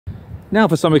Now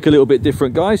for something a little bit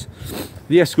different, guys.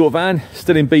 The Escort van,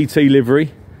 still in BT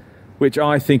livery, which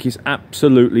I think is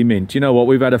absolutely mint. You know what,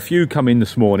 we've had a few come in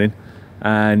this morning,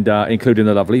 and including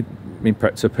the lovely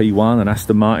Impreza P1 and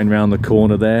Aston Martin round the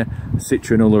corner there,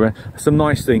 Citroen, all the rest. Some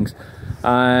nice things.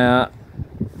 But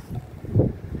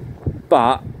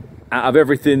out of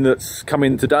everything that's come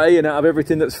in today and out of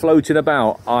everything that's floating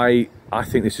about, I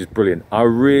think this is brilliant. I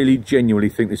really genuinely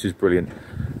think this is brilliant.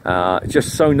 It's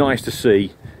just so nice to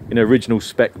see an original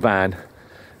spec van,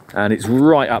 and it's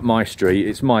right up my street.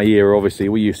 It's my era, obviously.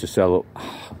 We used to sell,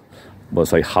 well, I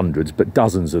say hundreds, but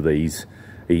dozens of these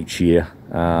each year,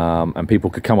 and people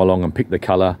could come along and pick the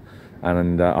colour,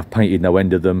 and I've painted no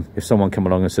end of them. If someone come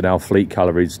along and said our fleet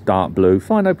colour is dark blue,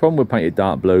 fine, no problem, we'll paint it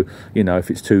dark blue, you know, if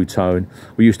it's two-tone.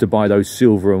 We used to buy those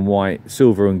silver and white,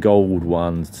 silver and gold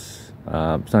ones,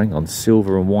 hang on,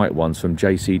 silver and white ones from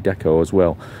JC Deco as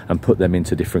well, and put them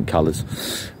into different colours.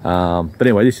 But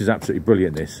anyway, this is absolutely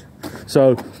brilliant, this.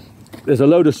 So there's a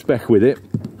load of spec with it.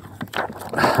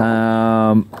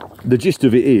 The gist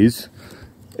of it is,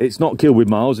 it's not killed with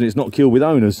miles and it's not killed with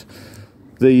owners.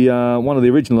 The one of the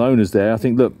original owners there, I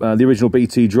think, look, the original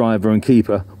BT driver and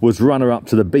keeper was runner-up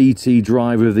to the BT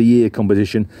Driver of the Year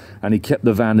competition, and he kept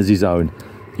the van as his own.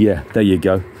 Yeah, there you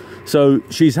go. So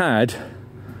she's had,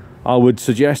 I would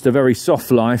suggest, a very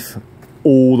soft life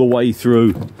all the way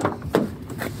through.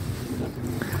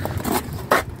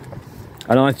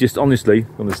 And I just, honestly,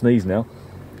 I'm going to sneeze now.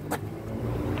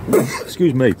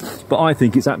 Excuse me. But I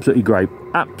think it's absolutely great.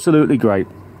 Absolutely great.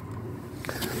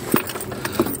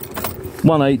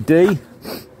 18D.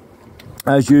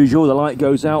 As usual, the light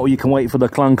goes out, or you can wait for the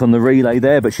clunk on the relay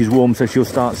there, but she's warm, so she'll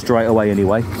start straight away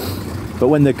anyway. But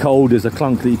when they're cold, there's a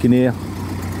clunk that you can hear.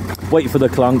 Wait for the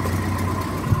clunk.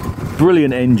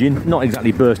 Brilliant engine. Not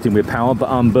exactly bursting with power, but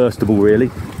unburstable, really.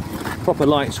 Proper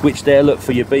light switch there, look,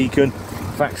 for your beacon.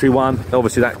 Factory one,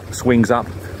 obviously that swings up.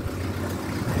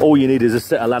 All you need is a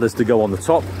set of ladders to go on the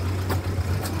top.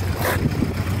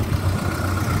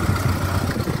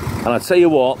 And I tell you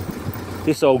what,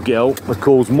 this old girl has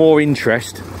caused more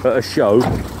interest at a show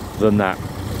than that.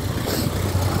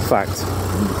 Fact.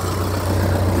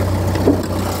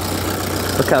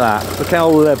 Look at that. Look how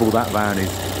level that van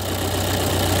is.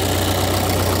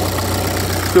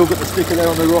 Still got the sticker there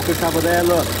on the rocker cover there,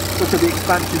 look. Look at the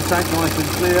expansion tank, nice and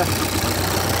clear.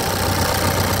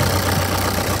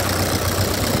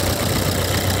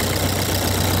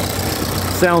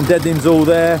 Sound deadening's all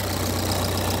there.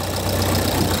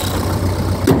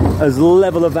 As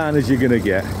level a van as you're going to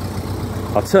get.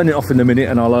 I'll turn it off in a minute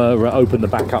and I'll open the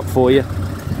back up for you.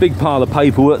 Big pile of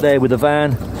paperwork there with the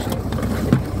van.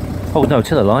 Oh no,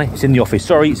 tell a lie, it's in the office.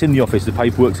 Sorry, it's in the office. The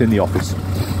paperwork's in the office.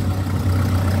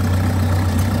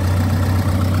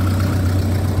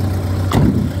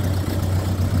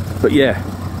 But yeah.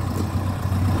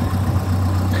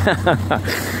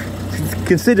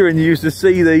 Considering you used to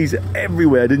see these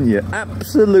everywhere, didn't you?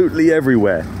 Absolutely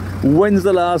everywhere. When's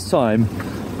the last time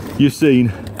you've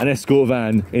seen an Escort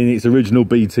van in its original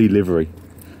BT livery?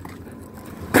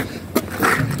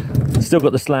 Still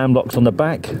got the slam locks on the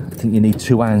back. I think you need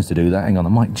two hands to do that. Hang on, I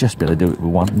might just be able to do it with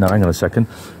one. No, hang on a second.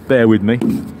 Bear with me.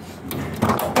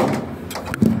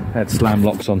 Had slam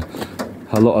locks on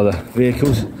a lot of the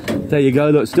vehicles. There you go,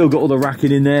 look, still got all the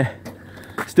racking in there.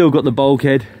 Still got the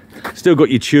bulkhead. Still got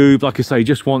your tube, like I say,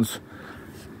 just wants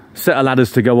a set of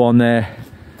ladders to go on there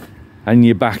and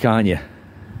you're back, aren't you?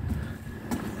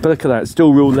 But look at that,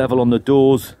 still real level on the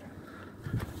doors.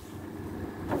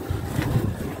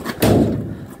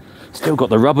 Still got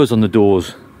the rubbers on the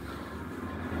doors.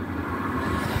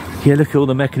 Yeah, look at all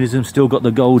the mechanisms, still got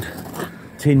the gold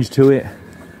tinge to it.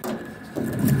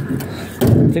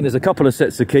 I think there's a couple of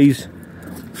sets of keys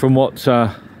from what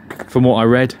I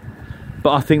read.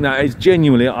 But I think that is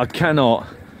genuinely, I cannot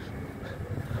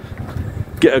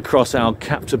get across how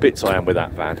capped to bits I am with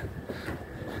that van.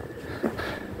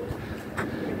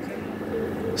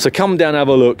 So come down and have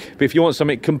a look. But if you want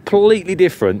something completely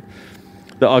different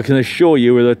that I can assure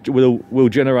you will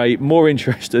generate more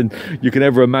interest than you can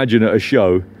ever imagine at a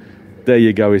show, there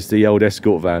you go, it's the old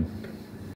Escort van.